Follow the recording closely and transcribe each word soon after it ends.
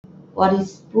What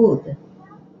is food?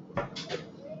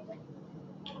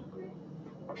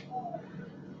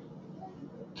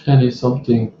 Can eat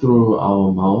something through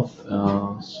our mouth,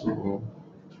 so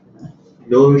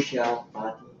nourish our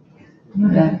body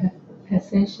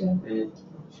Essential. and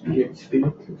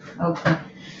spirit. Okay.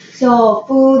 So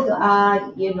food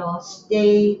are,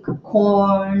 steak,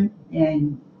 corn,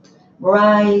 and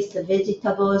rice,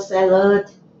 vegetable salad,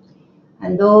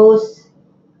 and those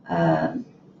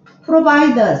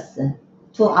provide us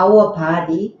to our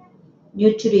body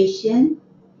nutrition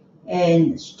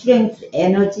and strength,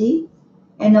 energy,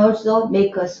 and also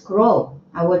make us grow.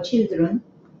 Our children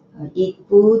eat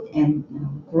food and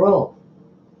grow.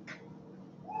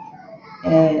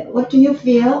 What do you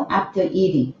feel after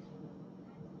eating?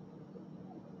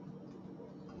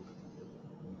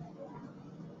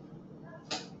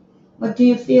 What do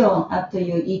you feel after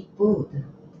you eat food?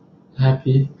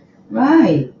 happy.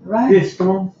 Right. Yes, come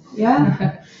on.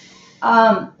 Yeah.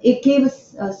 It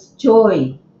gives us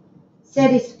joy,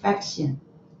 satisfaction,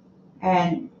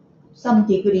 and some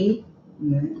degree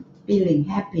feeling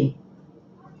happy.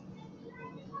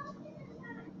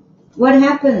 What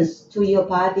happens to your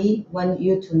body when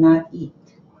you do not eat?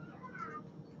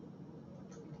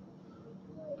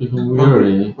 Become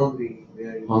weary, Hungry.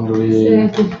 hungry,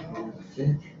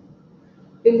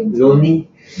 Lonely.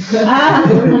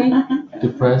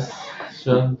 depression.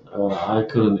 I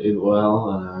couldn't eat well,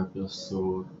 and I feel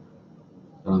so,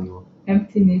 I don't know.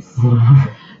 Emptiness.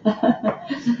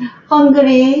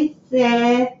 Hungry,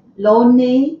 sad,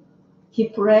 lonely,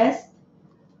 depressed.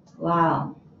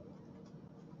 Wow.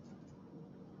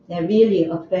 That really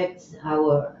affects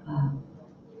our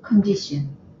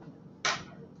condition.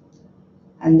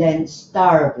 And then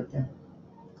starved.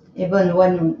 Even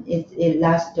when it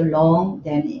lasts long,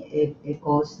 then it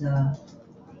goes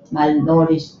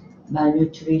malnourished,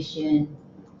 malnutrition,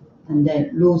 and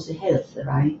then lose health,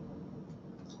 right?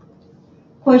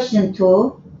 Question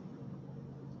 2.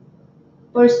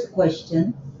 First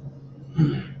question.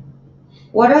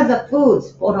 What are the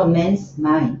foods for a man's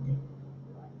mind?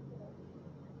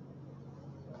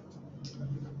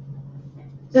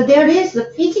 So there is the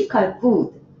physical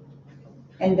food.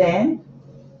 And then,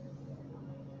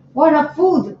 what are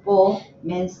food for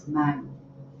man's mind?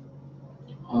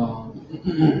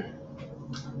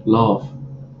 Love,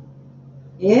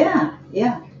 Yeah.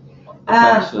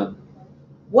 affection,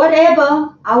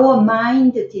 Whatever our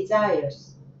mind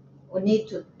desires, we need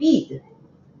to feed.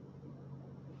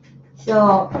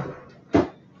 So,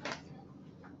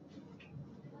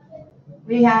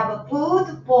 we have food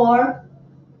for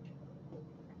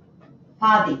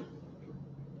body.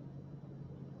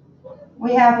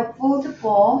 We have food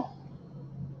for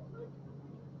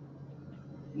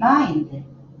mind.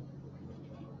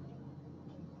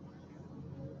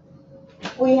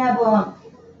 We have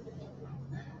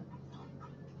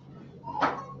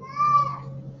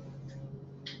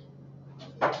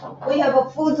a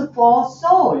food for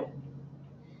soul.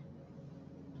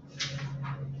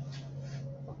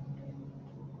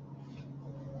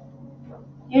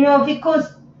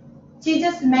 Because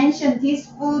Jesus mentioned this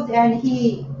food and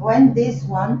he went this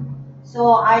one,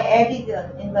 so I added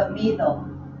in the middle,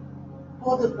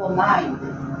 food for mind.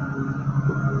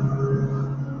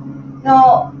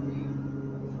 So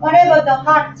whatever the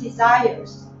heart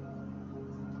desires,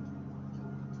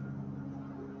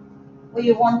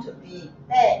 we want to be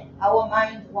fed. Our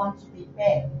mind wants to be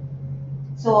fed.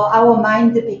 So our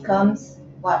mind becomes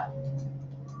what?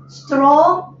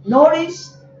 Strong,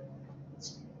 nourished,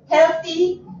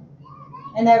 healthy,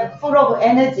 and full of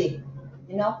energy,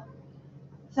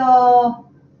 So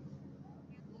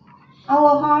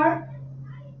our heart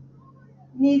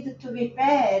needs to be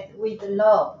fed with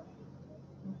love.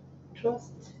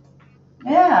 Trust.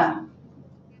 Yeah.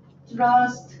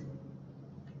 Trust.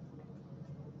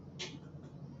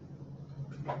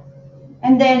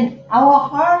 And then our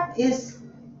heart is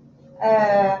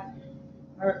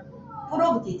full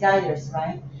of desires,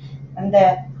 right? And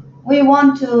we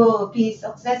want to be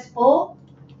successful.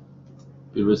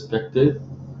 be respected,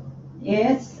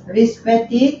 Yes,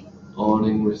 respected.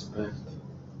 owning respect.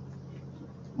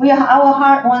 Our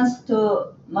heart wants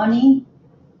to money,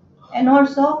 and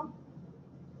also,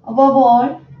 above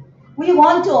all, we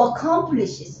want to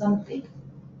accomplish something.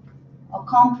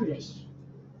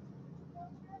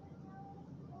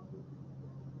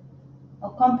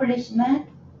 Accomplishment.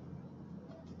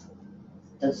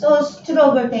 So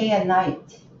struggle day and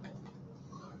night.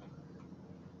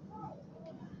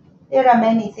 There are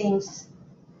many things.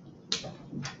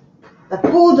 The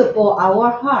food for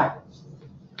our heart.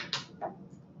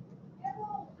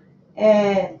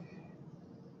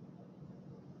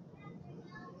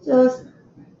 So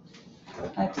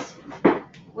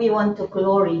We want to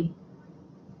glory.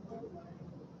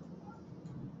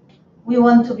 We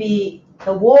want to be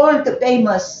the world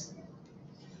famous.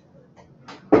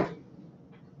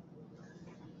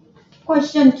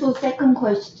 Question 2, second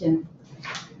question.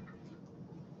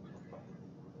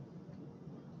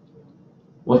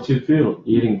 What you feel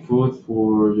eating food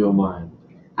for your mind?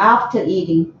 After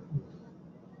eating.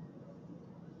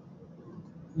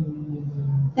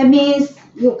 That means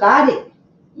you got it,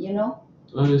 you know?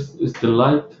 Well, it's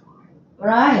delight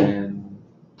Right. and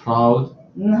proud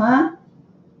Uh-huh.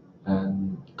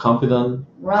 and confident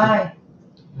Right.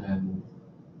 and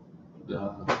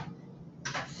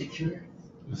Secure.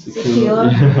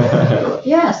 secure.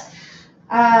 Yes.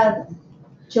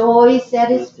 Joy,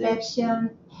 satisfaction,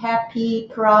 happy,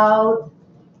 proud,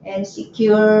 and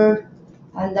secure,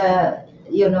 and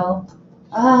you know,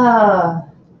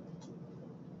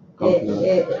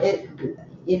 Confident.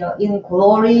 you know, in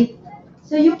glory.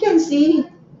 So you can see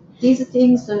these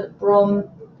things from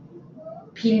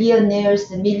billionaires,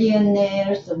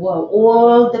 millionaires, well,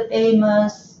 all the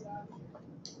famous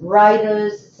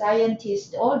writers,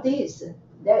 scientists, all this.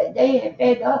 They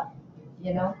fed up,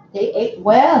 you know, they ate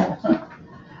well.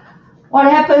 What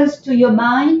happens to your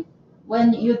mind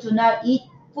when you do not eat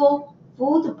food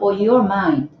for your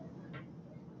mind?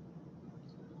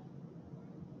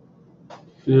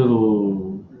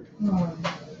 Feel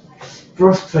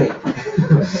Prostrate.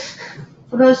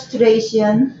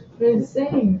 Frustration, The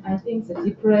same. I think the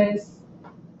depressed,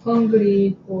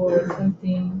 hungry for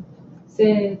something,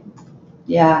 sad,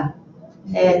 yeah,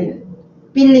 and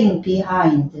feeling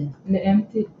behind, and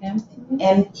emptiness.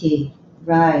 empty,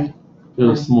 right?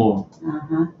 feel small.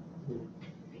 Uh-huh.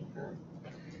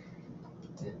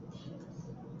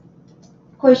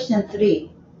 Question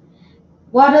 3.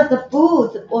 What are the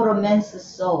food for a man's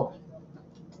soul?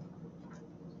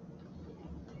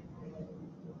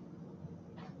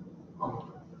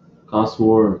 God's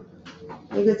word.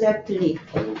 Exactly.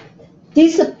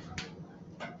 This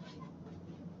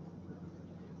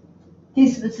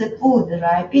is the food,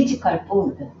 right? Physical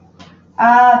food.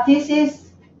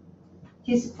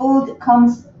 This food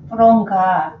comes from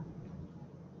God.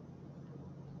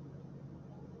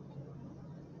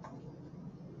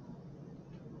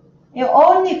 It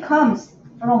only comes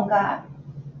from God.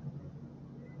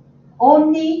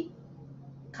 Only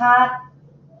God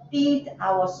feeds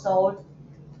our soul.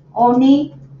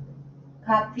 Only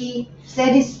God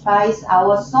satisfies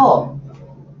our soul.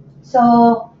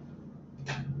 So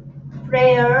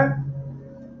prayer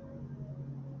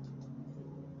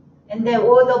and the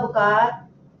word of God,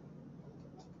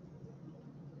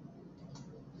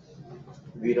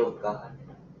 Will of God.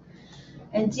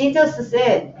 and Jesus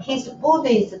said his food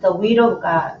is the will of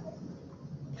God,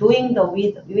 doing the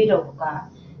will of God.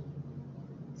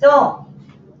 So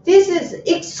this is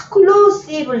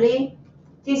exclusively,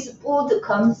 this food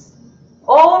comes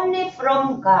only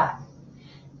from God.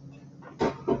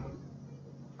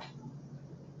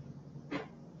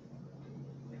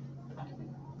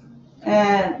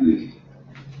 And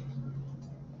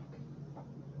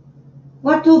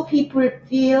what do people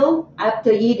feel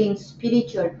after eating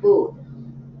spiritual food?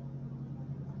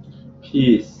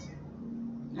 Peace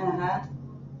Uh-huh.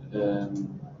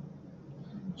 and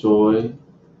joy.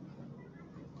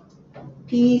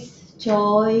 Peace,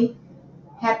 joy,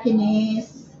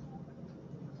 happiness.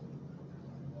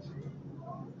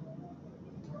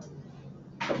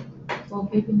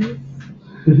 Forgiveness.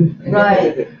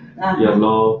 Right. Uh-huh. Yeah,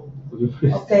 love.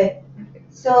 Okay.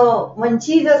 So when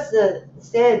Jesus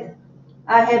said,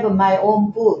 I have my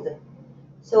own food,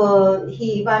 so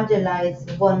he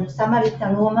evangelized one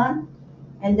Samaritan woman,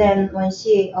 and then when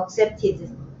she accepted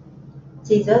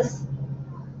Jesus,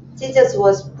 Jesus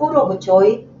was full of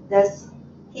joy. That's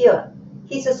here.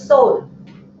 His soul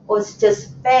was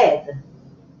just fed.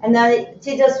 And then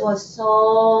Jesus was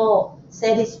so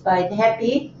satisfied,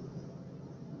 happy.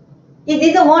 He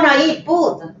didn't want to eat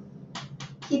food.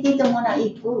 He didn't want to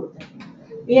eat food.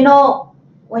 You know,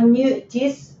 when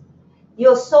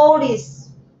your soul is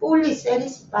fully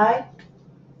satisfied,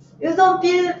 you don't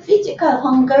feel physical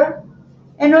hunger,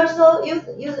 and also you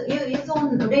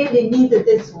don't really need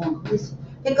this one.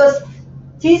 Because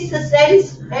this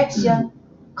satisfaction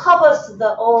covers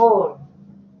the all.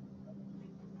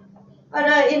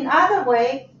 But in other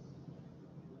way,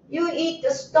 you eat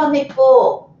the stomach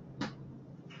full,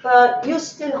 but you're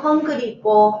still hungry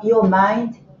for your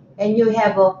mind, and you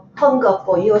have a hunger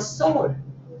for your soul.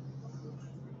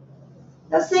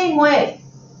 The same way,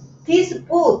 this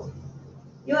food,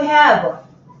 you have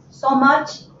so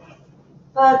much,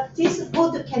 but this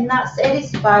food cannot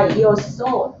satisfy your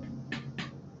soul.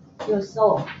 Your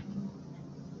soul.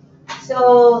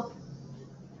 So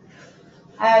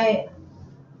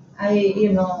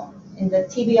in the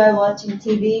TV, I watching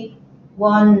TV,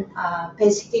 one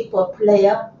basketball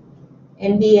player,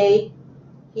 NBA,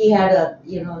 he had a,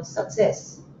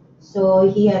 success. So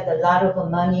he had a lot of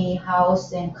money,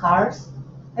 house and cars.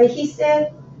 But he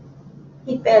said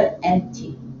he felt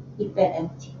empty. He felt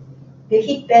empty.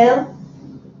 He felt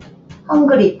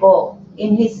hungry for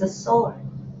in his soul.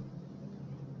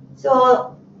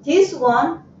 So this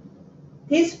food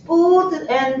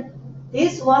and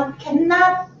this one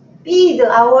cannot feed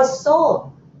our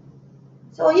soul.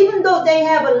 So even though they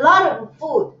have a lot of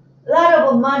food, a lot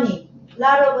of money, a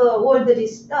lot of worldly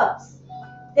stuff,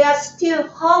 they are still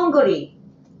hungry.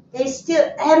 They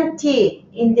still empty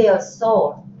in their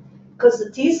soul. Because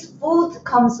this food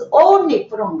comes only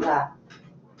from God.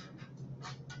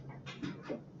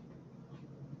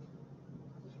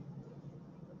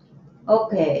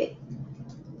 Okay.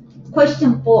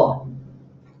 Question 4.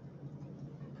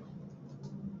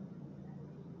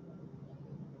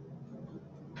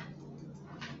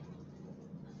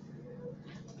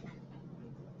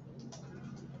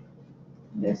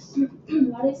 Yes.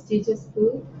 What is Jesus'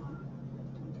 food?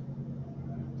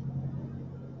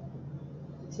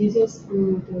 Jesus'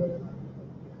 food,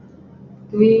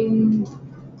 doing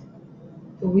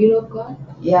the will of God.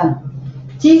 Yeah.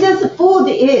 Jesus' food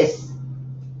is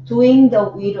doing the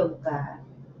will of God.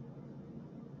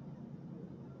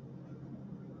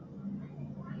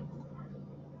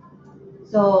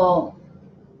 So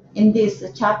in this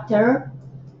chapter,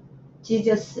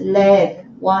 Jesus led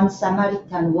one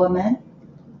Samaritan woman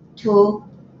to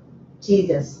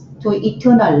Jesus, to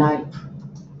eternal life.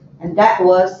 And that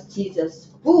was Jesus'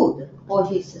 food for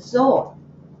his soul.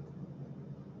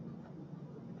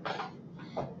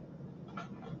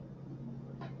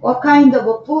 What kind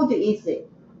of food is it?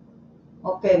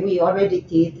 Okay, we already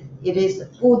did. It is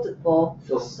food for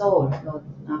soul.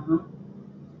 Uh-huh.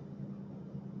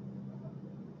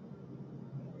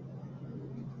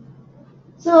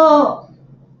 So,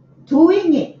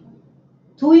 doing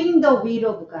the will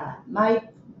of God. My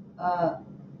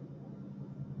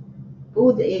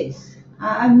food is,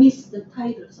 I missed the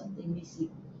title, something missing.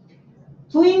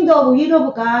 Doing the will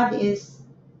of God is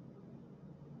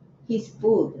his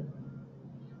food.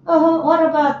 What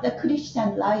about the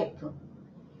Christian life?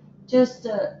 Just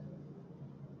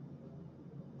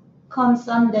come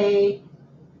Sunday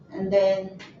and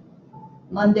then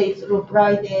Monday through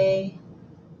Friday,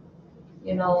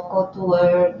 go to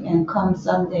work and come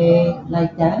Sunday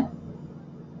like that.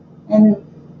 And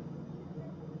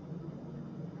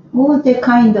what the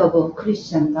kind of a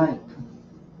Christian life?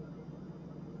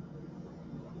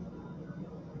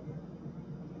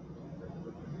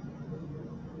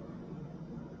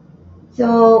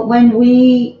 So when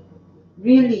we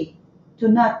really do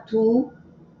not do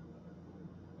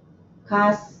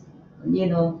God's,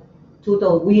 to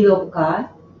the will of God,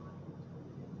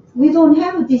 we don't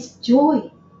have this joy.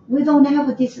 We don't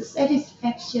have this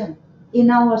satisfaction in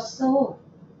our soul.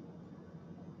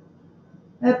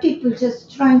 People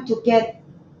just trying to get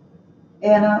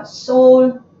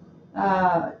soul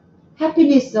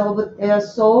happiness of their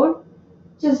soul,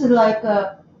 just like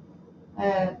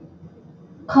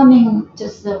coming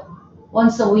just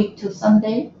once a week to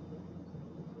Sunday,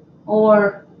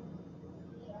 or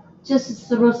just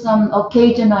through some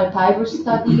occasional Bible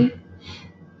study.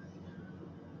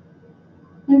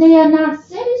 And they are not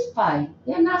satisfied.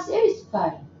 They are not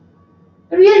satisfied.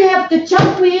 You really have to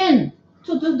jump in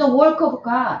to do the work of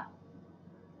God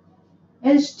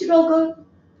and struggle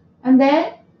and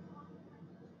then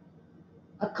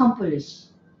accomplish.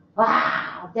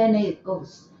 Wow, then it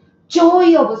goes.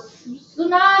 Joy of a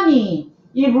tsunami.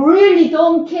 You really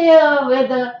don't care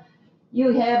whether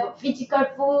you have physical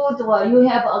food or you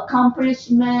have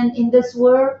accomplishment in this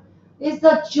world. It's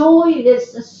the joy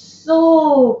is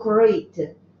so great.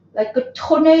 Like a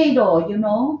tornado,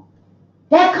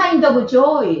 That kind of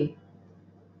joy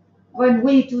when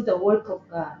we do the work of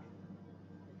God.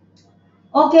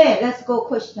 Okay, let's go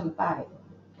question 5.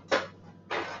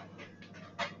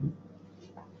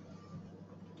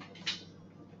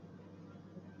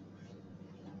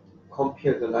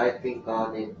 Compare the life in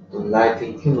God and the life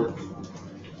in human.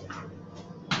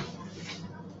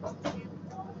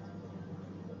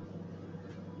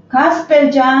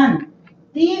 Gospel John,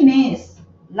 theme is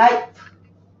life.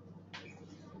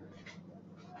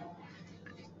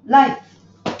 Life.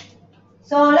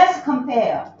 So let's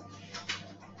compare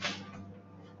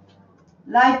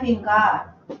life in God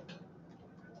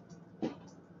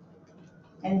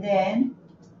and then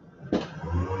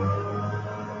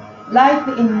life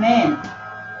in man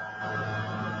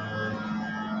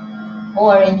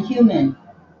or in human.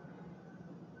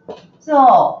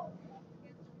 So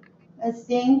Let's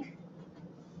think.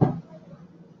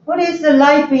 What is the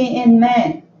life in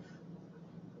man?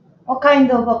 What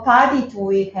kind of a body do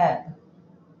we have?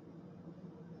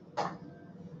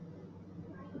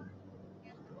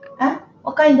 Huh?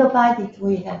 What kind of body do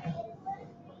we have?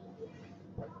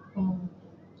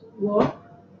 Work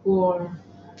or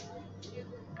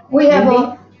We have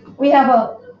living?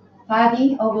 a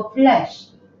body of a flesh.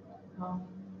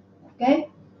 Okay?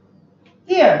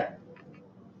 Here,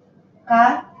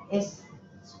 God is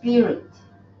spirit.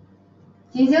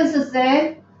 Jesus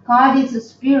said God is a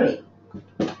spirit.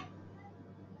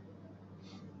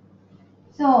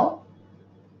 So,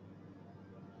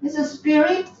 this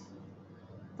spirit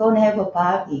don't have a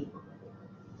body.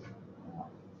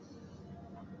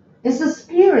 It's a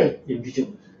spirit.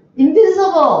 Invisible.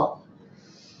 Invisible.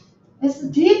 It's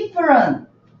different.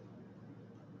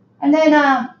 And then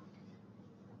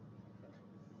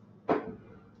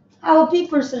how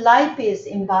people's life is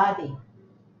in body.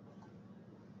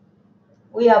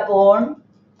 We are born,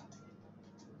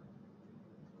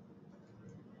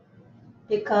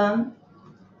 become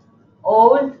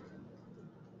old,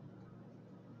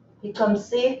 become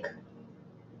sick,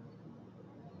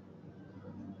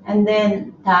 and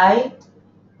then die,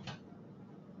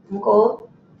 and go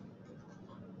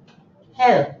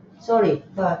hell. Sorry,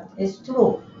 but it's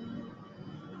true.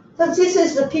 So this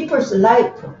is the people's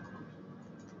life.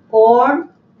 Born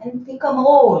and become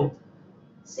old,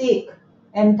 sick,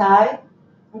 and die,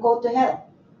 and go to hell.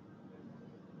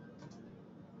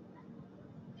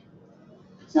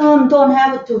 Some don't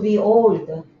have to be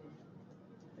old.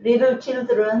 Little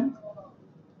children,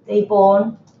 they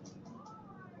born,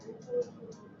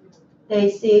 they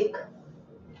sick,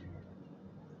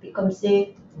 become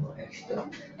sick,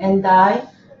 and die,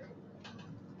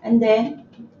 and then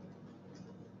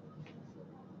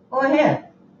go ahead.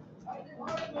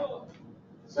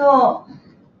 So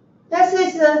this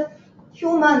is a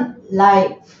human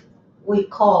life, we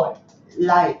call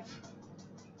life.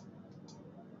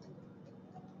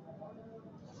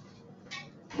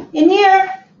 In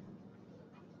here,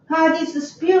 God is a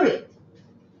spirit.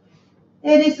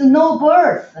 There is no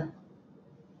birth,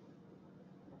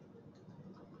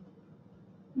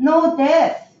 no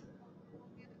death.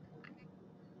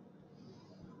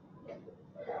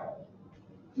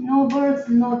 No birth,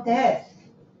 no death.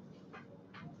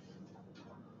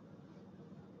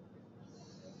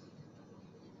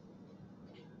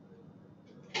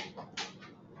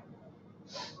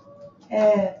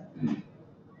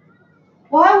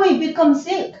 Why we become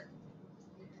sick?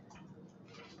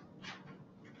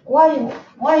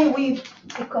 Why we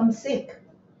become sick?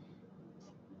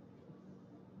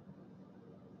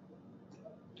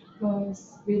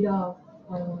 Because without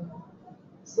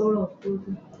soul of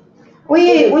food.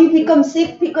 We become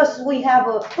sick because we have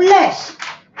a flesh.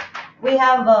 We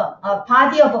have a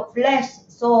body of a flesh,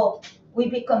 so we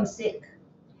become sick.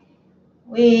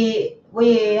 We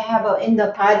have in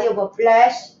the body of a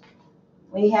flesh,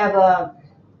 we have a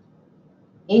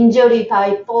injury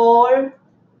by fall,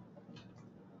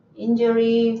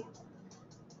 injury,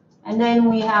 and then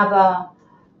we have a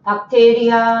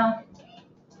bacteria,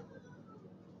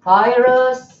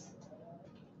 virus,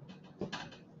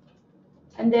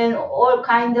 and then all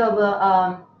kind of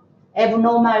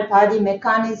abnormal body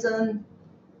mechanism.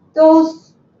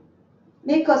 Those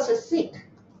make us sick.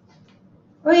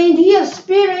 When here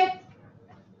spirit,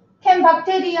 can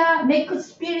bacteria make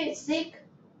spirit sick?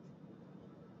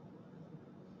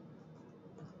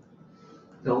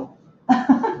 No.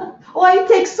 Why it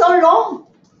takes so long?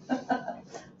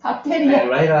 Bacteria.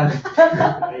 Right on.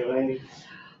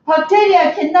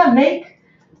 Bacteria cannot make.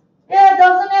 Yeah,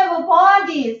 doesn't have a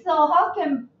body. So how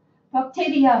can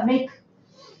bacteria make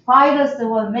virus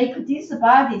or make this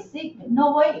body sick?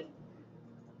 No way.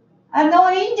 And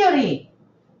no injury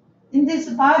in this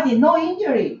body. No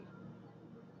injury.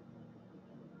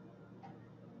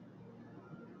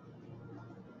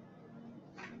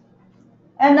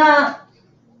 And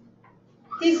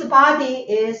this body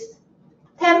is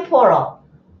temporal,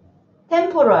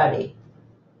 temporary.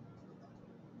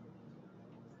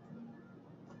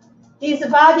 This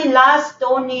body lasts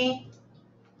only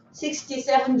 60,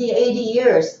 70, 80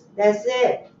 years. That's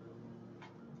it.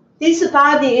 This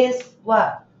body is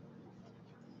what?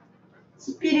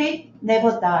 Spirit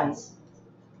never dies.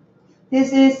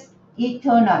 This is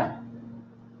eternal.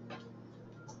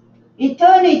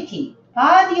 Eternity.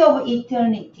 Body of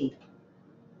eternity.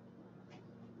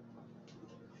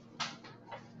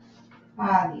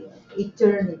 Body of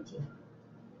eternity.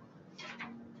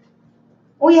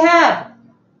 We have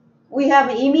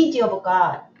image of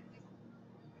God.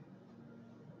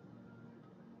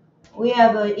 We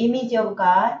have an image of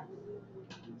God.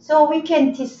 So we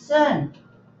can discern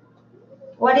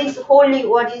what is holy,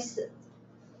 what is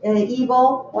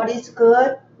evil, what is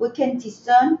good. We can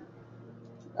discern.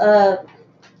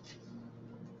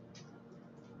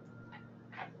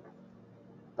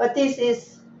 But this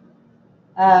is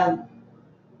not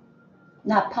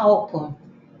powerful.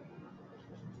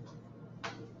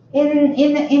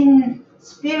 In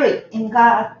spirit, in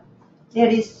God, there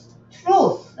is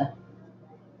truth.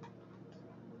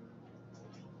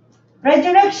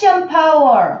 Resurrection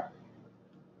power.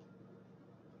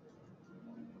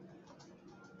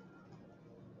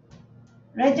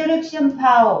 Resurrection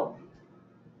power.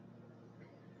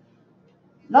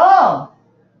 Love.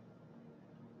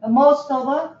 The most of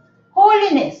all,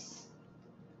 holiness.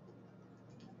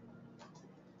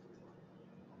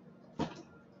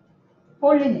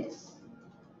 Holiness.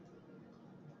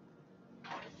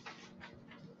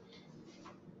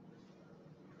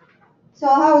 So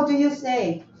how do you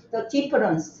say the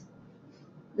difference?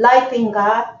 Life in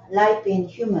God, life in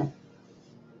human.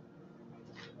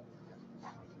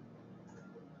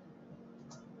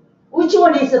 Which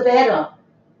one is better?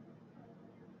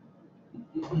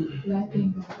 Life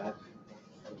in God.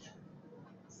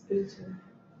 Spiritual.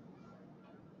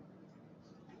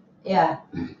 Yeah.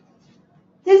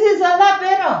 This is a lot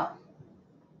better.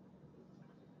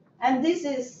 And this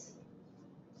is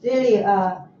really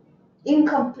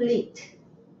incomplete.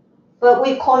 But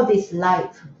we call this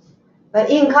life. But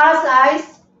in God's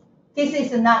eyes, this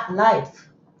is not life.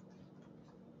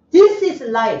 This is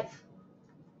life.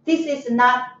 This is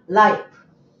not life.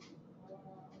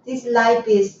 This life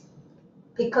is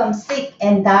become sick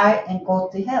and die and go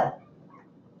to hell.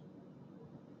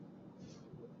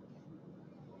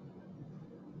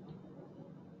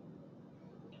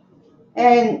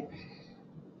 And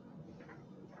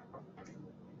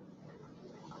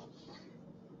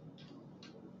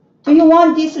do you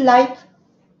want this life?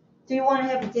 Do you want to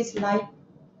have this life?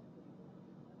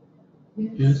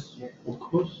 Yes, of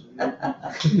course.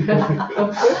 Of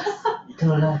course.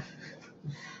 Eternal life.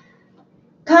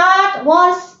 God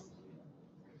wants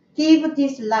to give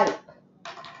this life.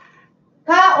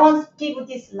 God wants to give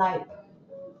this life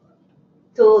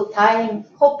to dying,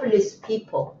 hopeless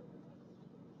people.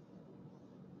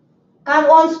 God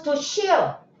wants to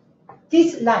share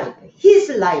this life, His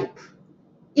life,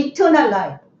 eternal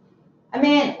life. I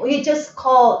mean, we just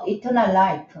call eternal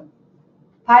life.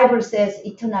 Bible says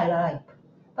eternal life.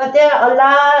 But there are a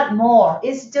lot more.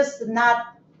 It's just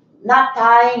not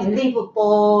dying, live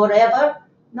forever.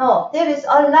 No, there is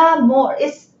a lot more.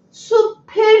 It's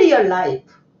superior life.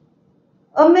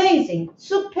 Amazing,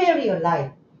 superior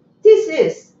life.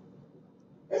 It's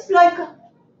like an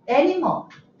animal,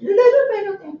 little bit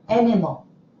of an animal.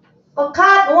 But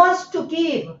God wants to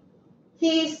give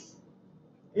His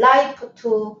life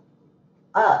to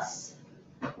us.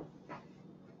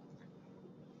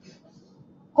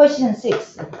 Question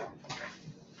 6.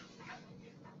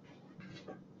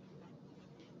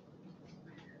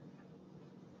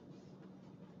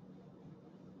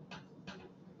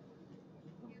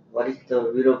 What is the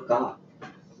will of God?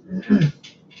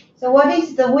 So what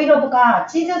is the will of God?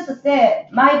 Jesus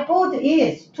said, my food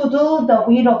is to do the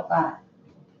will of God.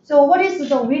 So what is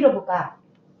the will of God?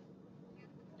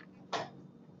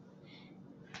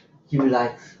 Give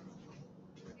life.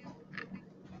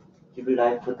 Give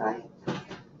life for time.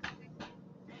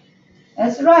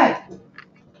 That's right.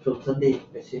 From Sunday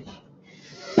message.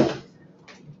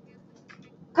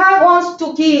 God wants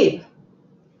to give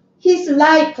His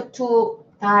life to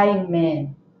dying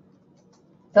man.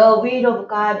 The will of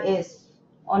God is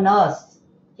on us.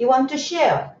 He wants to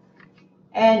share.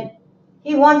 And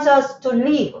He wants us to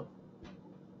live.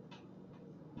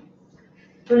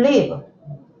 To live.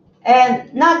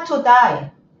 And not to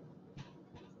die.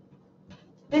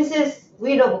 This is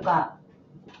will of God.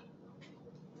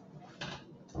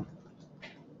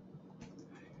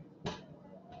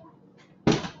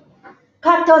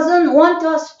 God doesn't want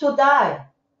us to die.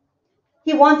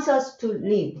 He wants us to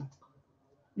live.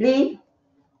 Live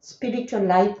spiritual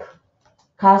life,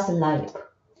 God's life.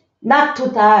 Not to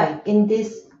die in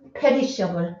this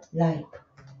perishable life.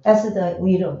 That's the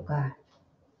will of God.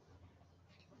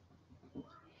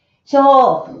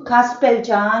 So, Gospel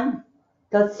John,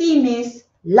 the theme is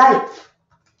life.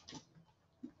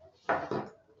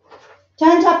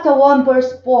 John chapter 1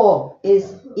 verse 4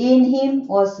 is, in Him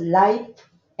was life,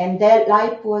 and that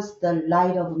life was the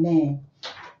light of man.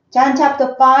 John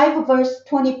chapter 5 verse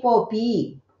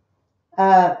 24b,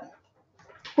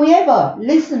 whoever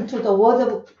listened to the word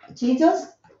of Jesus,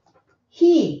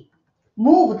 he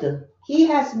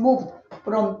has moved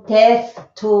from death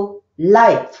to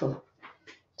life.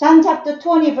 John chapter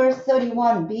 20 verse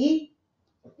 31b,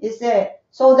 It said,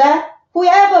 so that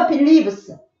whoever believes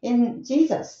in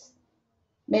Jesus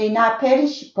may not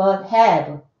perish but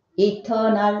have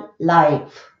eternal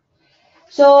life.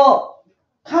 So,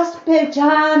 Gospel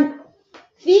John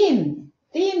theme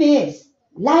is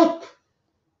life.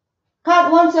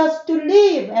 God wants us to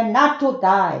live and not to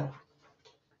die.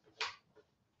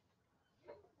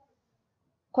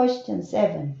 Question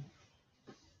 7.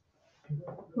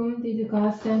 Whom did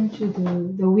God send to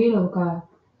do the will of God?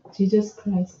 Jesus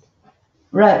Christ.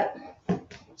 Right.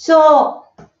 So,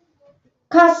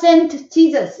 God sent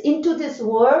Jesus into this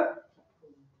world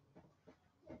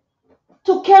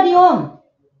to carry on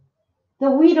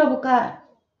the will of God.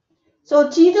 So,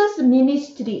 Jesus'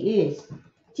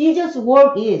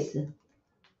 work is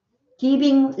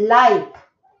giving life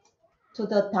to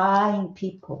the dying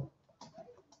people.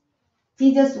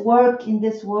 Jesus' work in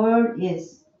this world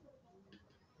is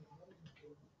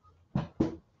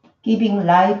giving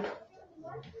life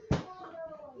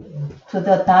to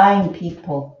the dying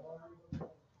people.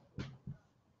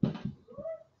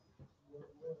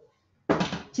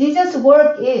 Jesus'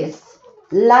 work is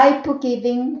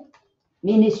life-giving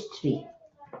ministry.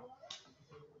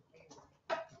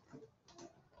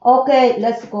 Okay,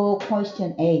 let's go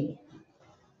question 8.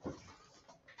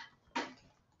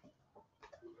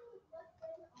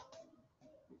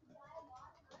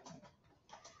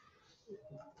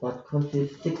 What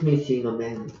causes sickness in a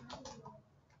man?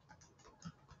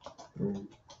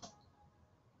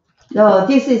 No,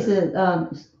 this is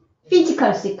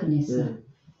physical sickness.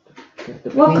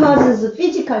 What causes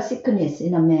physical sickness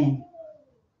in a man?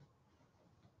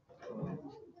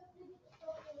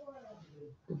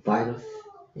 Virus,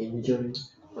 injury,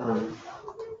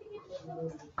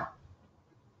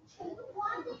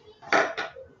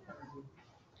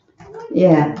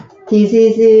 Yeah,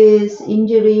 diseases,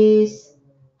 injuries,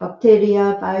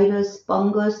 bacteria, virus,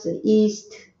 fungus,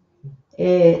 yeast,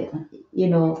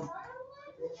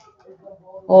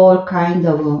 all kind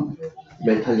of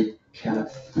mentally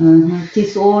careless.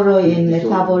 disorder in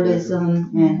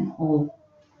metabolism and all.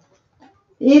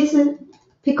 It's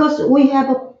because we have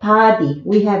a body,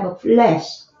 we have a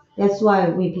flesh. That's why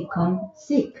we become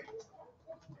sick.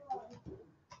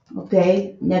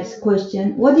 Okay, next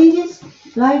question. What is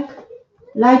it like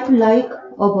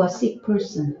of a sick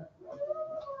person?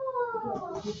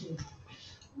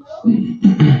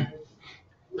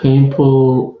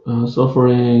 Painful,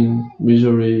 suffering,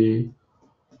 misery,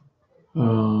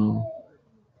 no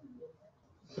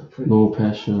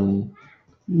passion,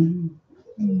 no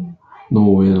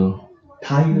will.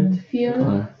 Tired.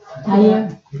 Fear.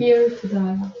 Tired? Fear to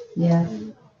die. Yeah.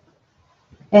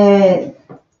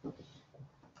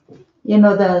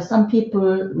 Some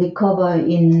people recover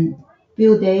in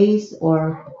few days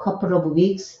or couple of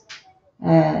weeks.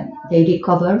 They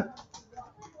recover.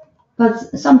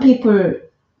 But some people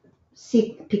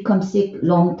become sick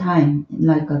long time,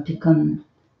 become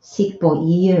sick for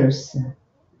years.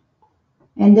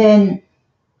 And then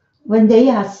when they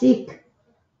are sick,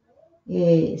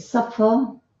 suffer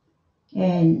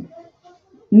and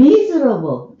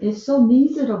miserable. It's so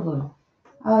miserable.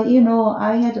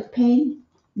 I had pain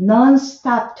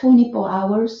non-stop 24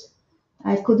 hours.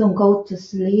 I couldn't go to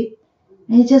sleep.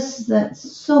 It's just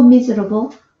so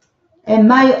miserable. And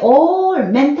my all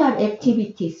mental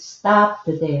activities stopped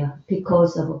there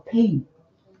because of pain.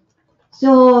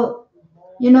 So,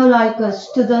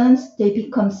 students, they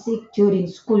become sick during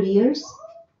school years.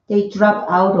 They drop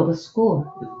out of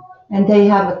school and they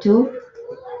have to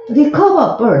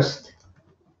recover first.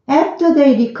 After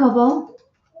they recover,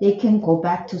 they can go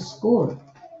back to school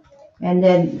and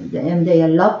they are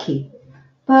lucky.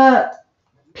 But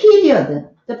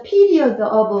the period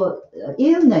of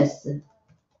illness,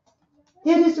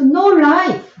 there is no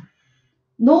life,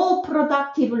 no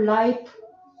productive life.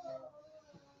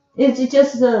 It's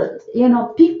just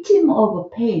victim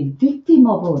of pain, victim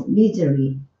of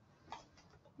misery.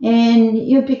 And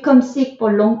you become sick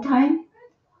for a long time,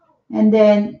 and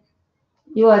then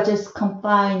you are just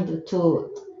confined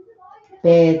to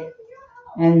bed,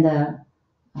 and the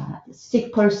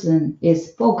sick person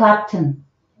is forgotten.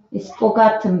 It's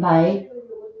forgotten by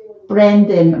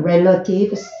friends and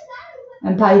relatives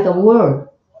and by the world.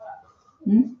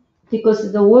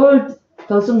 Because the world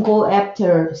doesn't go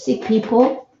after sick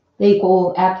people, they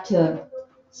go after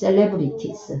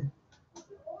celebrities.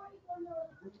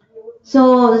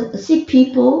 So sick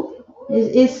people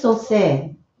is so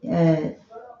sad.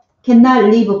 Cannot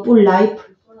live a full life,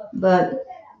 but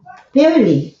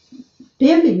barely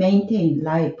maintain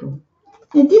life.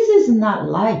 And this is not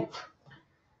life.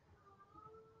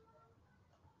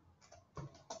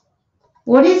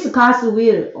 What is God's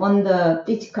will on the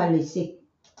physically sick?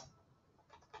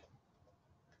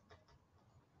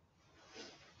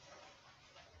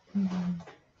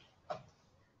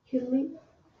 Healing?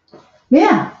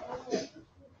 Yeah.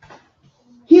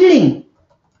 Healing.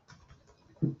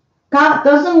 God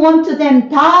doesn't want them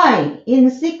die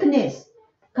in sickness.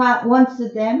 God wants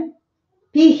them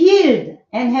be healed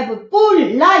and have a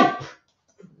full life.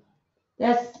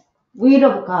 That's will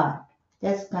of God.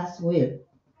 That's God's will.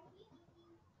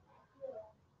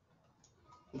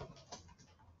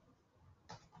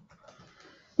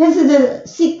 This is a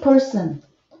sick person.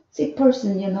 Sick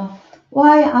person, you know.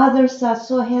 Why others are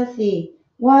so healthy?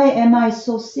 Why am I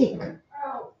so sick?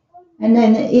 And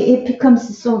then it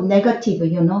becomes so negative,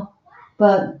 you know.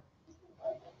 But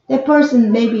that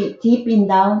person may be deep in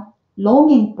down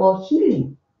longing for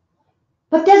healing.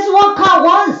 But that's what God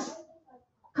wants.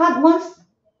 God wants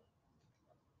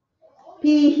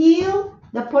be healed,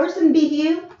 the person be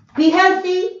healed, be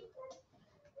healthy,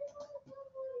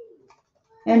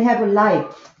 and have a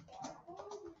life.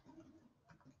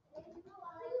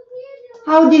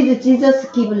 How did Jesus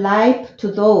give life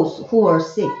to those who are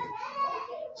sick?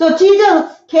 So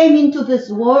Jesus came into this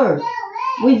world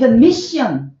with a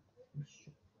mission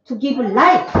to give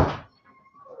life.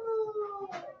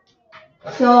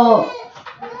 So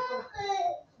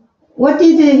what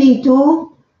did he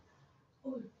do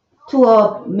to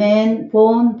a man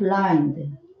born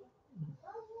blind?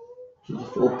 Jesus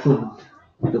opened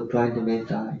the blind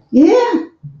man's eyes. Yeah,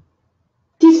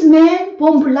 this man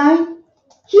born blind,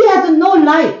 he had no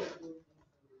life.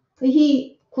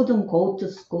 He couldn't go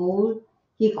to school.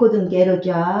 He couldn't get a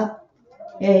job.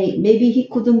 Maybe he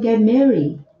couldn't get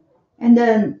married. And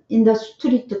then in the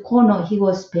street corner, he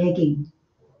was begging.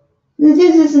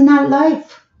 This is not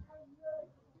life.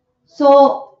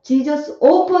 So Jesus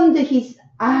opened his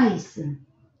eyes.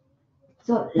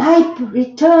 So life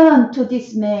returned to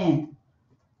this man.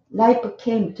 Life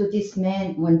came to this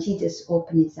man when Jesus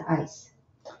opened his eyes.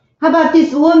 How about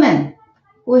this woman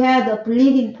who had a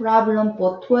bleeding problem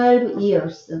for 12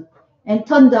 years and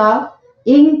turned out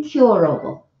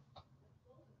incurable?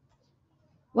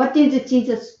 What did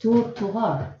Jesus do to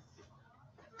her?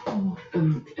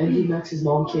 Andy Max's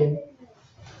mom came.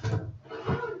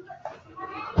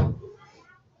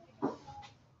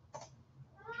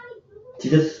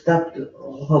 Jesus stopped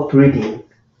her bleeding,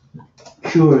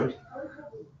 cured,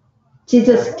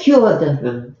 Jesus cured.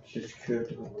 and just cured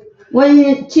her.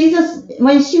 When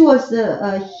she was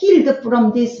healed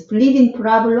from this bleeding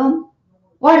problem,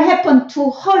 what happened to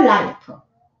her life?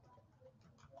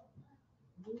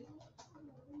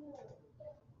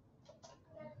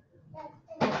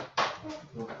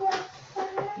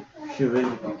 She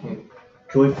really became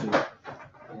joyful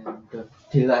and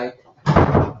delight,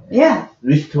 Yeah,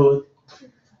 restored.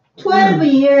 12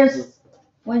 years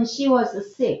when she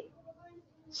was sick.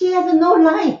 She had no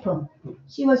life.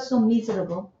 She was so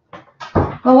miserable.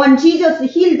 But when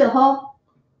Jesus healed her,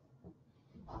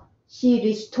 she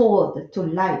restored to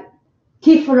life,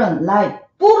 different life,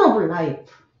 full of life.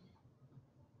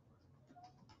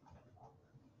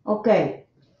 Okay.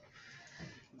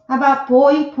 How about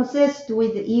boy possessed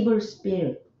with the evil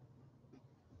spirit?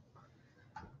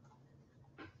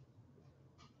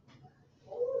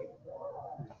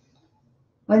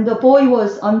 When the boy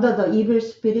was under the evil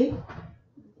spirit,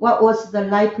 what was the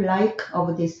life like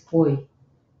of this boy?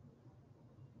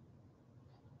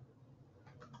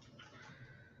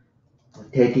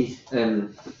 Daddy's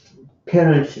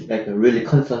parents like really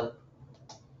concerned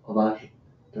about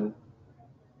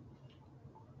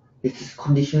his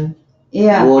condition,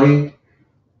 Yeah. worried,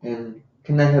 and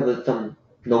can I have some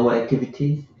normal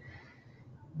activities?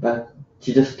 But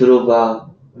Jesus drove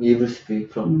out evil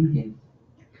spirit from him.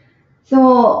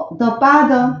 So the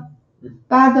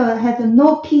father had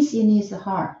no peace in his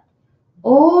heart.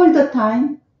 All the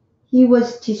time he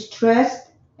was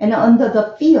distressed and under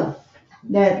the fear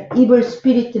that evil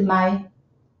spirit might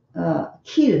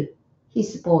kill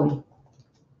his boy.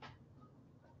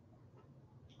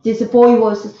 This boy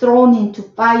was thrown into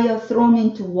fire, thrown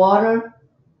into water.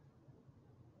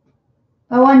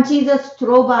 But when Jesus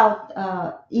drove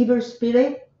out evil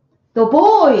spirit, the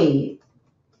boy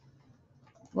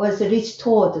was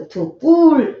restored to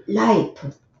full life.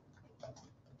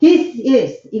 This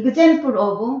is example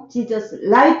of Jesus'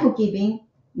 life-giving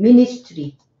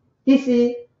ministry. This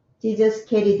is Jesus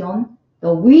carried on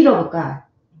the will of God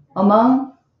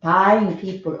among dying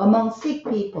people, among sick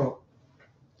people.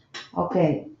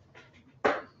 Okay.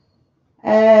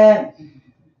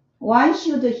 Why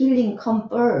should healing come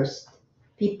first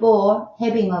before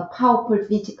having a powerful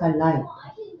physical life?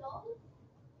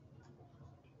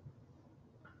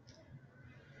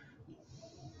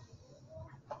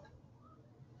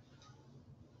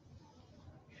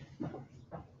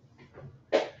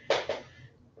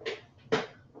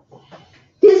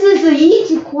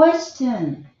 easy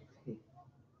question.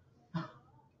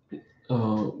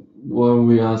 When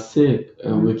we are sick,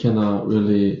 we cannot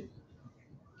really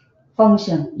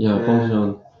Function.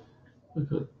 function,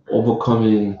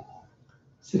 overcoming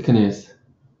sickness,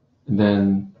 and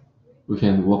then we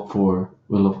can work for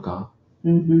will of God.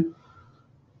 Mm-hmm.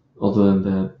 Other than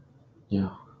that, Yeah.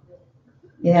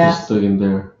 just stuck in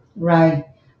there. Right.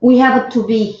 We have to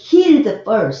be healed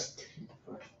first.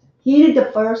 Healed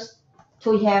first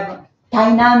to have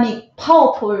dynamic,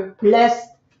 powerful, blessed,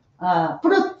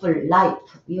 fruitful life.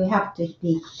 You have to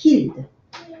be healed.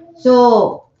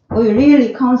 So we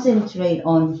really concentrate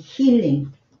on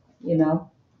healing, you know.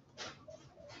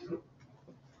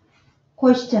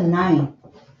 Question 9.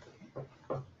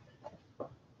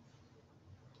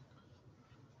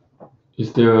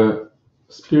 Is there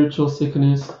spiritual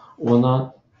sickness or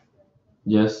not?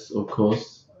 Yes, of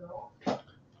course.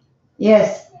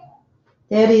 Yes,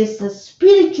 there is a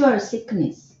spiritual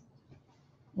sickness.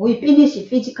 We finish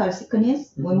physical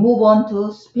sickness, we move on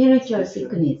to spiritual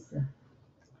sickness.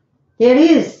 There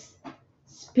is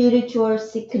spiritual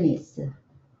sickness.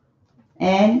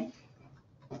 And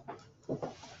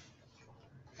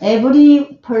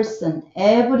every person,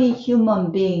 every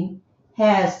human being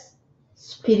has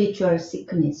spiritual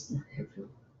sickness.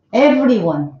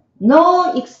 Everyone,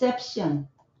 no exception.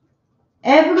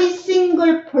 Every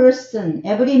single person,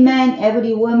 every man,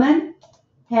 every woman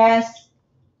has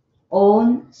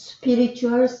own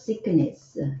spiritual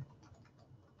sickness.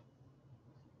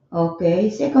 Okay,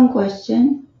 second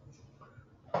question.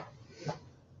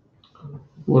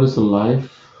 What is a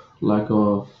life? What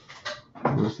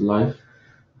is life?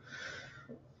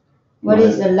 What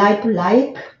is a life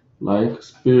like? Like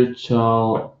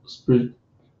spiritually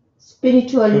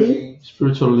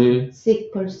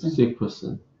Sick person. sick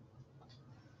person.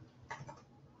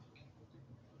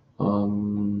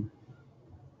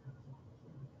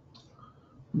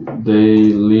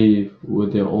 They live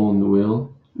with their own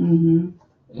will, Mm-hmm.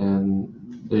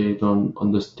 and they don't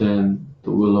understand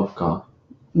the will of God.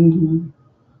 Mm-hmm.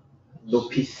 No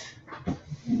peace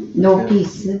No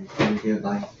peace. in their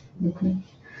life. Mm-hmm.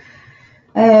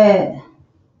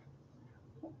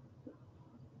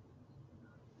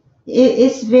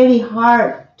 It's very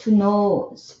hard to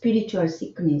know spiritual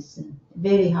sickness.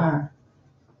 Very hard.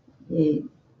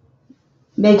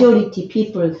 Majority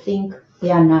people think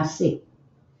they are not sick.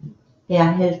 They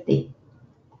are healthy.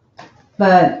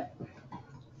 But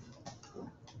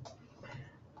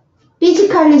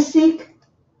physically sick,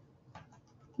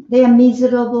 they are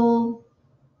miserable,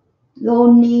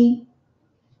 lonely,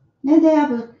 and they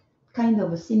have a kind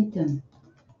of a symptom.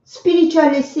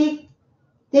 Spiritually sick,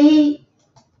 they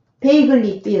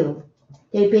vaguely feel.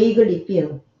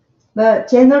 But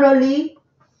generally,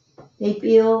 they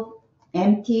feel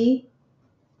empty,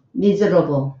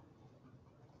 miserable.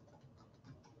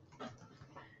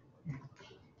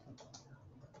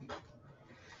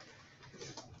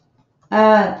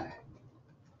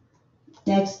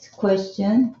 Next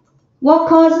question. What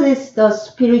causes the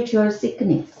spiritual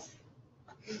sickness?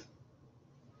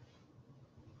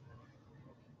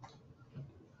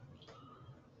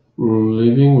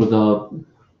 Living without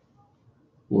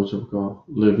worship God,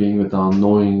 living without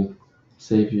knowing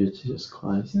Savior Jesus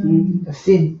Christ. Mm-hmm.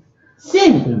 Sin.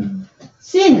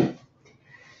 Sin.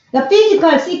 The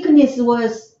physical sickness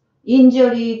was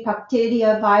injury,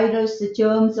 bacteria, virus,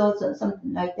 germs, or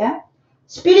something like that.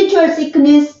 Spiritual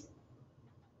sickness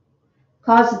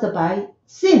caused by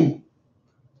sin.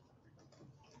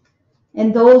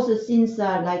 And those sins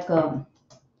are like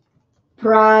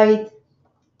pride,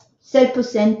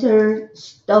 self-centered,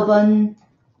 stubborn,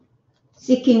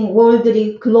 seeking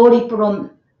worldly glory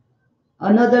from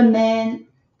another man,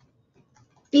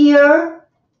 fear,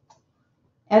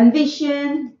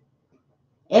 ambition,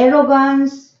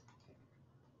 arrogance,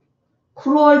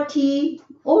 cruelty,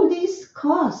 all these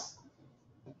cause.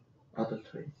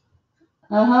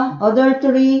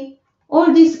 Adultery,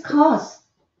 all these cause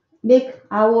make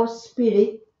our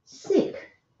spirit sick,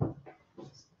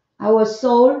 our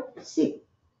soul sick.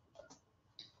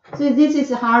 So this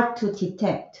is hard to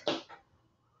detect.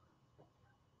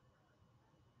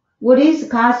 What is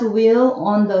God's will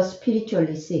on the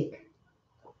spiritually sick?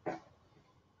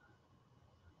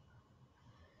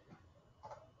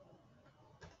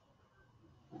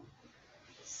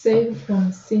 Save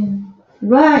from sin.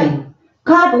 Right.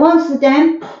 God wants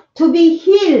them to be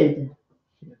healed.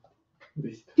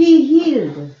 Be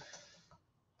healed.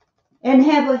 And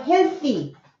have a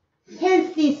healthy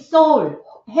soul,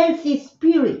 healthy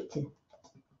spirit.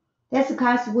 That's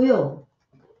God's will.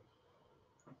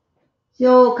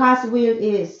 So God's will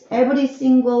is every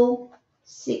single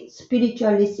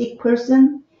spiritually sick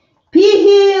person be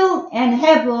healed and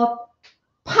have a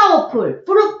powerful,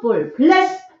 fruitful,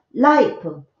 blessed life.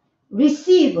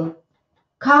 Receive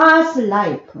God's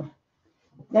life.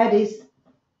 That is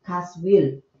God's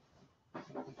will.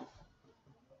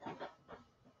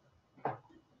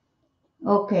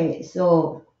 Okay,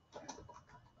 so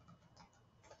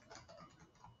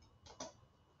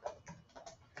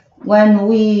when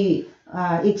we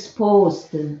are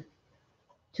exposed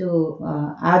to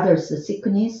others'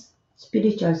 sickness,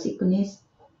 spiritual sickness,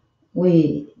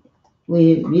 we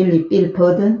really feel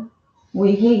burden.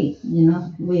 We hate,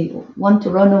 we want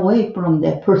to run away from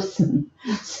that person,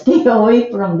 stay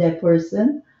away from that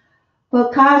person.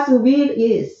 But God's will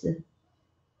is,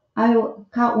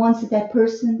 God wants that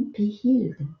person be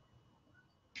healed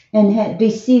and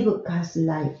receive God's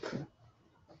life.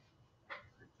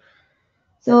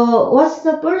 So what's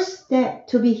the first step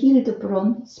to be healed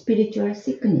from spiritual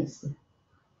sickness?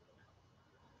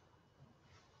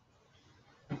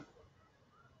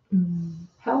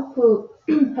 Help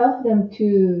them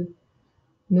to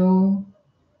know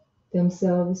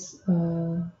themselves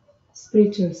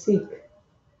spiritual sick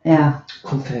Yeah.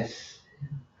 Confess.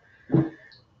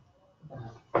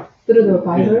 through the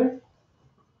Bible.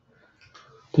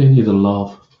 They need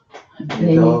love. They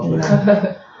need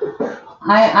love.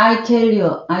 I tell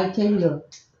you,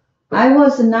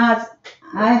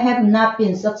 I have not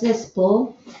been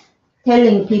successful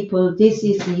telling people this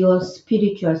is your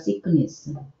spiritual sickness.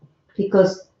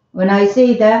 Because when I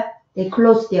say that, they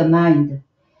close their mind.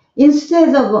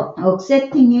 Instead of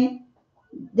accepting it,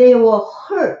 they were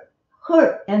hurt,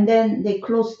 and then they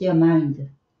close their mind.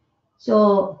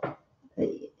 So,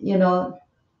 I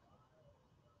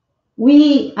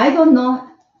don't know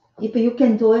if you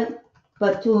can do it,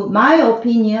 but to my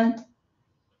opinion,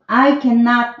 I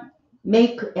cannot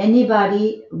make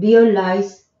anybody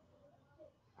realize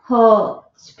her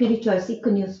spiritual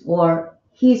sickness or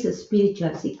his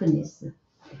spiritual sickness.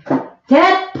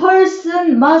 That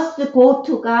person must go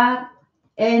to God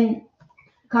and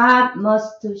God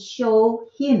must show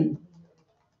him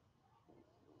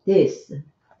this.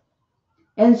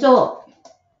 And so,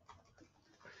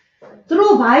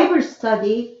 through Bible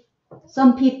study,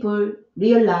 some people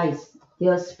realize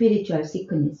their spiritual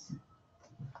sickness.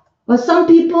 But some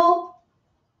people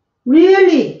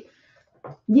really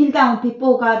kneel down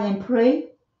before God and pray,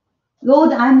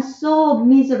 Lord, I'm so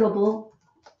miserable.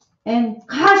 And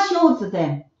God shows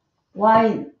them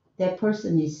why that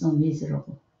person is so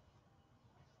miserable.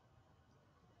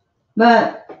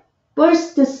 But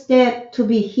first step to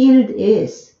be healed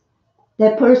is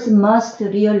that person must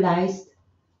realize,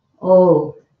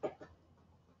 oh,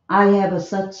 I have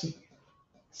such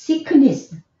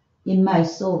sickness in my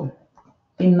soul,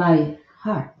 in my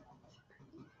heart.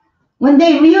 When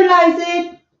they realize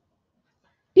it,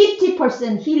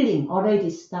 50% healing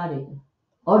already started.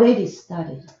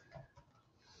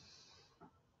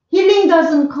 Healing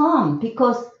doesn't come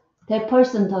because that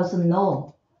person doesn't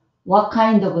know what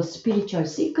kind of a spiritual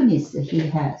sickness he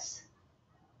has.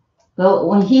 But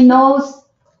when he knows,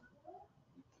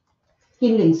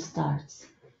 healing starts.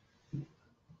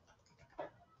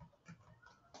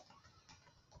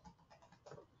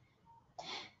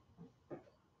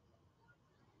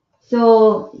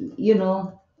 So,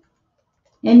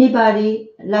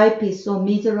 anybody, life is so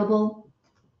miserable,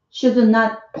 should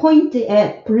not point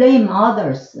at, blame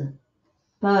others,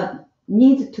 but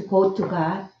need to go to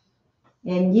God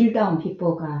and kneel down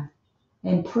before God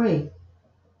and pray.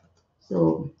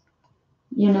 So,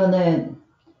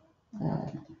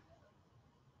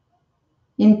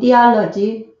 in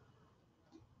theology,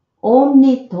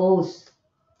 only those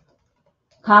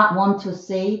God wants to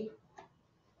save,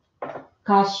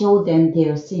 God show them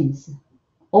their sins.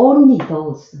 Only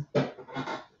those.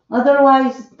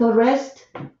 Otherwise, the rest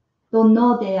don't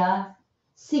know they are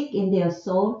sick in their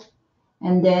soul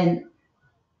and then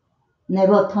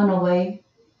never turn away.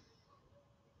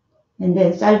 And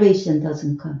then salvation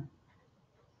doesn't come.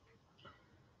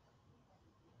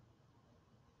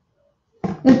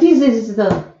 And this is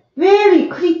the very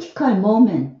critical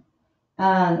moment.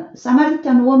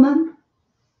 Samaritan woman,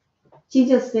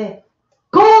 Jesus said,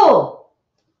 go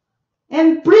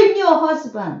and bring your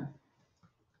husband.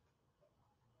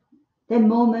 That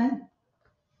moment,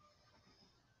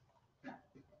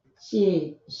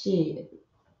 she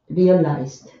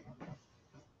realized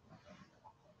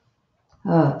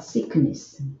her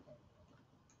sickness.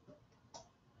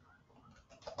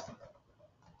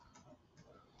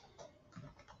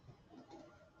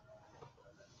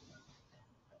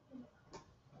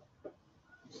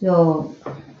 So,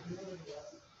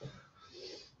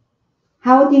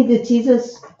 how did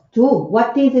Jesus do?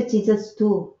 What did Jesus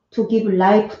do to give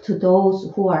life to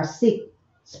those who are sick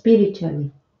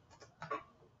spiritually.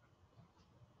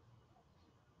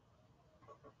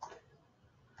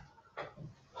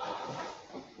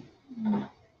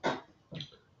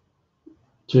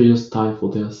 Jesus died for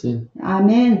their sin.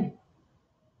 Amen.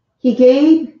 He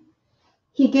gave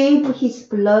his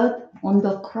blood on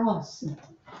the cross.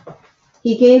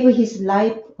 He gave his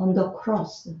life on the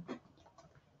cross.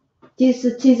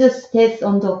 Jesus' death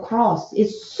on the cross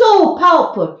is so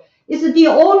powerful. It's the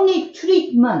only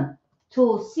treatment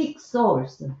to sick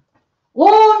souls.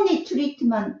 Only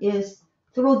treatment is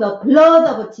through the blood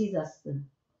of Jesus.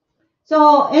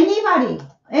 So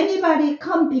anybody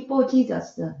come before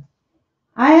Jesus.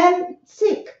 I am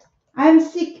sick.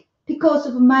 Because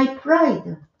of my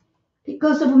pride,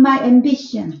 because of my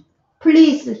ambition.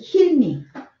 Please heal me.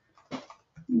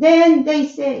 Then they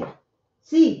say,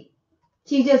 see,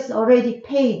 Jesus already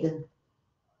paid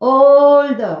all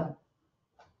the,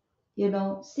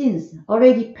 sins,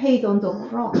 already paid on the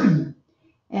cross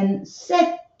and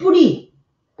set free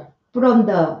from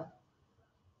the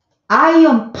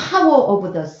iron power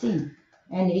of the sin.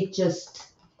 And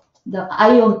the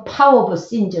iron power of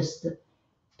sin just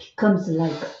becomes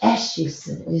like ashes.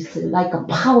 It's like a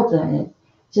powder and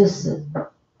just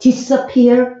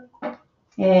disappear.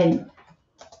 And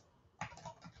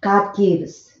God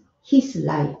gives his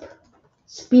life,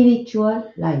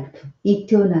 spiritual life,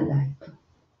 eternal life.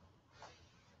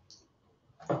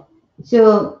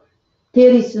 So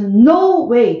there is no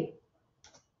way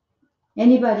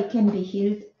anybody can be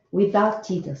healed without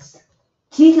Jesus.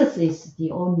 Jesus is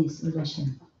the only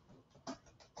solution.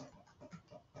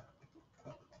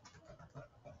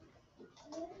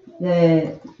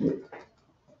 The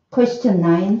question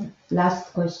 9,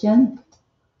 last question.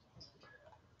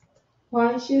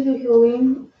 Why should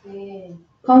healing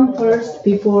come first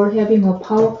before having a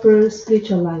powerful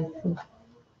spiritual life?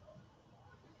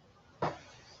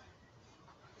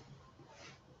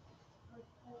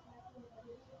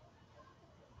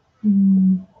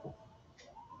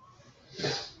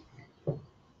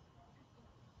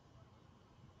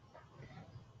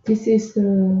 This is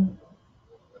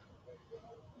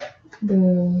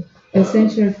the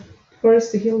essential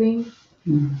first healing.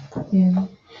 Yeah.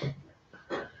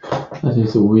 That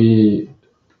is, when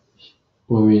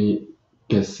we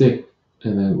get sick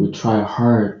and then we try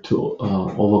hard to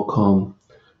overcome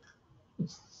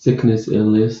sickness,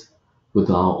 illness with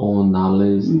our own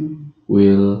knowledge,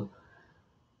 will,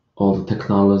 all the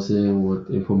technology, with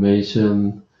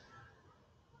information,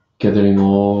 gathering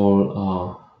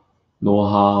all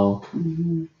know-how,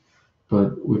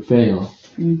 but we fail.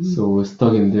 So we're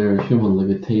stuck in their human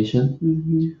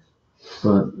limitation.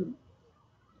 But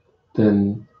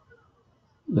then,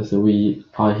 let's say we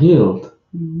are healed.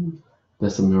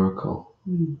 That's a miracle.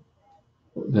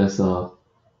 There's the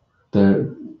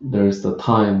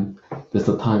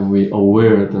time we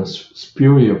aware the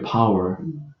superior power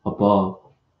above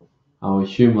our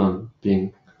human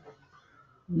being.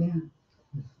 Yeah.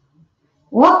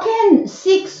 What can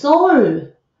sick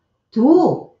soul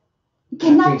do? It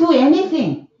cannot do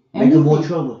anything. Make more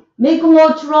trouble. Make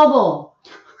more trouble.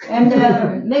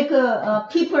 And make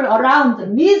people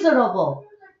around miserable.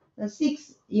 The sick,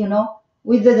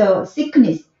 with the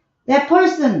sickness. That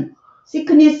person,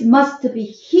 sickness must be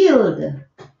healed.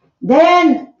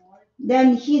 Then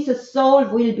his soul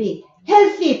will be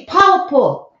healthy,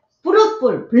 powerful,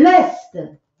 fruitful, blessed,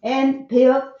 and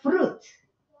bear fruit.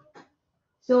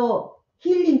 So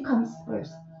healing comes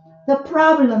first. The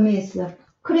problem is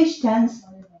Christians,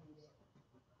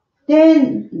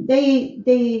 then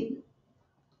they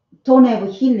don't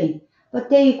have healing, but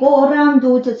they go around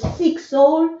with a sick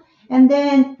soul, and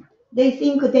then they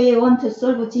think they want to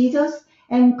serve Jesus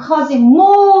and causing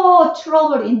more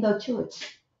trouble in the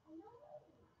church.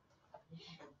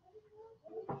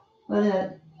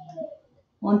 But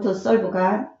want to serve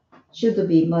God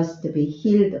must be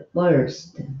healed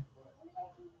first.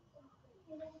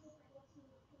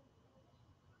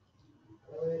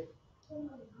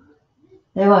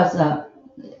 There was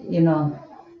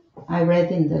I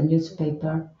read in the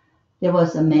newspaper, there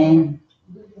was a man,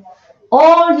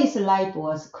 all his life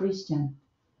was Christian,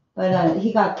 but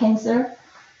he got cancer,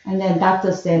 and then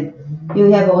doctor said, you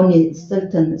have only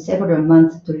several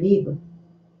months to live.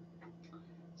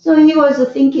 So he was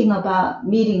thinking about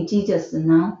meeting Jesus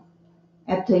now,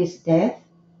 after his death,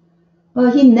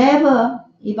 but he never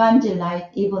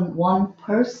evangelized even one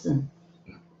person.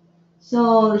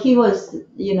 So he was,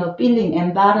 feeling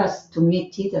embarrassed to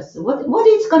meet Jesus. What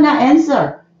is gonna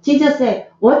answer? Jesus said,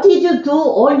 what did you do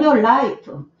all your life?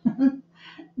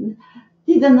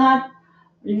 Did not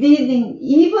leading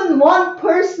even one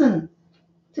person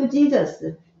to Jesus.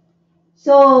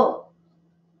 So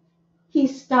he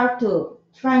start to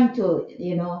trying to,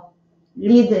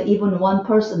 lead even one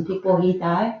person before he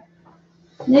died.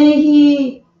 Then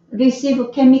he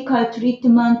received chemical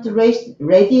treatment,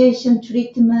 radiation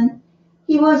treatment.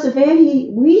 He was very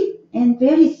weak and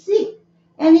very sick.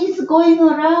 And he's going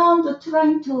around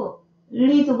trying to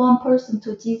lead one person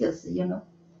to Jesus,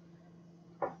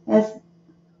 As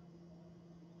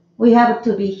we have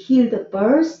to be healed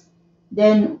first,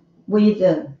 then with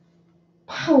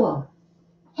power,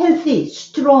 healthy,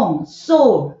 strong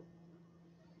soul,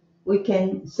 we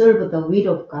can serve the will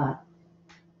of God.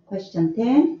 Question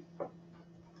 10.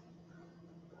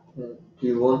 Do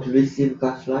you want to receive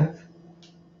God's life?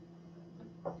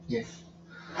 Yes.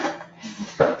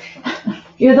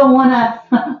 You don't want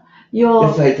your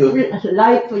Yes, I do.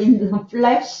 life in the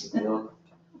flesh. No.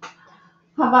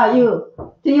 How about you?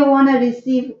 Do you want to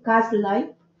receive God's life?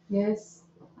 Yes.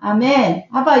 Amen.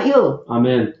 How about you?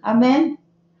 Amen. Amen.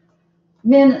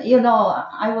 Then,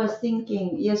 I was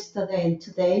thinking yesterday and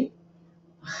today,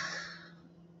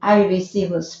 I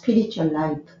receive a spiritual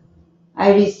life.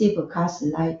 I receive God's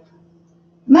life.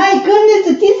 My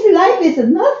goodness, this life is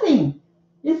nothing.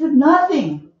 It's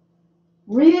nothing.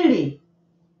 Really.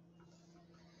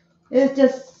 It's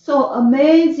just so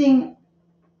amazing.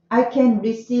 I can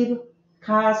receive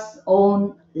God's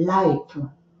own life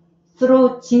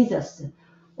through Jesus.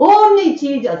 Only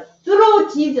Jesus,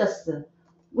 through Jesus,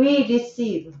 we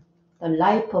receive the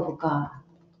life of God.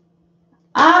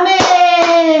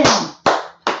 Amen.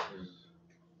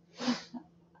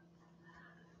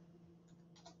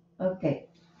 Okay,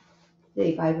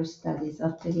 the Bible studies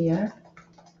up to here.